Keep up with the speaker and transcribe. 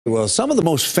Well, some of the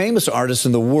most famous artists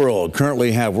in the world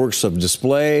currently have works of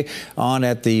display on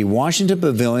at the Washington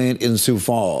Pavilion in Sioux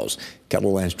Falls.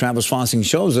 KELOLAND's Travis Fossing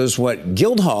shows us what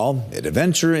Guildhall, an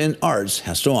adventure in arts,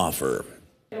 has to offer.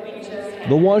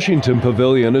 The Washington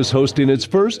Pavilion is hosting its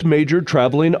first major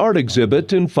traveling art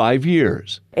exhibit in 5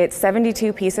 years. It's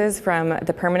 72 pieces from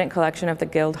the permanent collection of the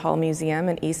Guildhall Museum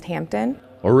in East Hampton.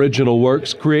 Original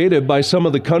works created by some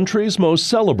of the country's most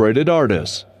celebrated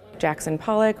artists. Jackson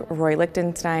Pollock, Roy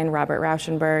Lichtenstein, Robert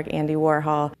Rauschenberg, Andy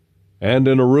Warhol. And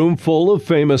in a room full of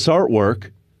famous artwork,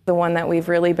 the one that we've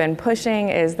really been pushing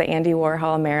is the Andy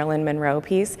Warhol Marilyn Monroe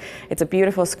piece. It's a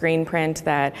beautiful screen print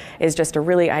that is just a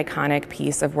really iconic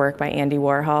piece of work by Andy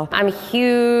Warhol. I'm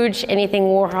huge, anything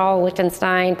Warhol,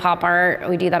 Lichtenstein, pop art.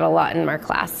 We do that a lot in our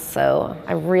class, so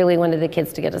I really wanted the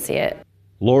kids to get to see it.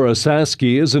 Laura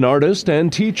Saskey is an artist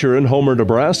and teacher in Homer,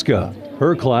 Nebraska.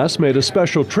 Her class made a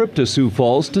special trip to Sioux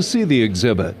Falls to see the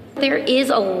exhibit. There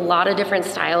is a lot of different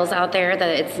styles out there, that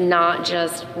it's not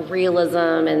just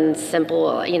realism and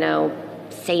simple,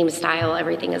 same style,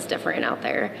 everything is different out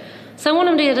there. So I want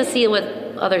them to get to see what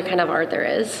other kind of art there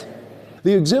is.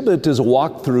 The exhibit is a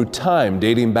walk through time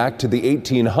dating back to the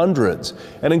 1800s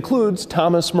and includes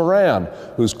Thomas Moran,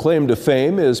 whose claim to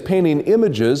fame is painting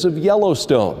images of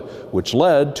Yellowstone, which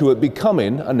led to it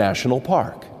becoming a national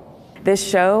park. This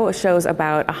show shows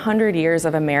about 100 years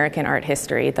of American art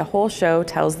history. The whole show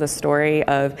tells the story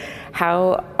of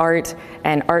how art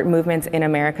and art movements in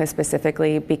America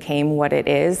specifically became what it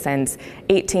is since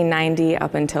 1890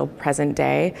 up until present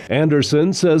day.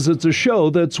 Anderson says it's a show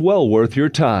that's well worth your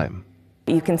time.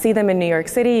 You can see them in New York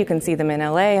City, you can see them in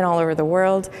LA and all over the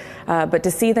world, but to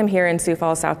see them here in Sioux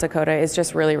Falls, South Dakota is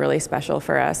just really, really special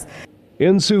for us.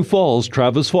 In Sioux Falls,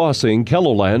 Travis Fossing,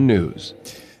 KELOLAND News.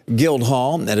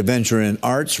 Guildhall, an adventure in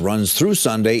arts, runs through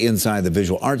Sunday inside the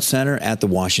Visual Arts Center at the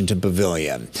Washington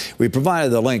Pavilion. We provided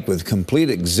the link with complete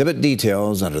exhibit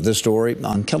details under this story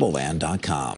on KELOLAND.com.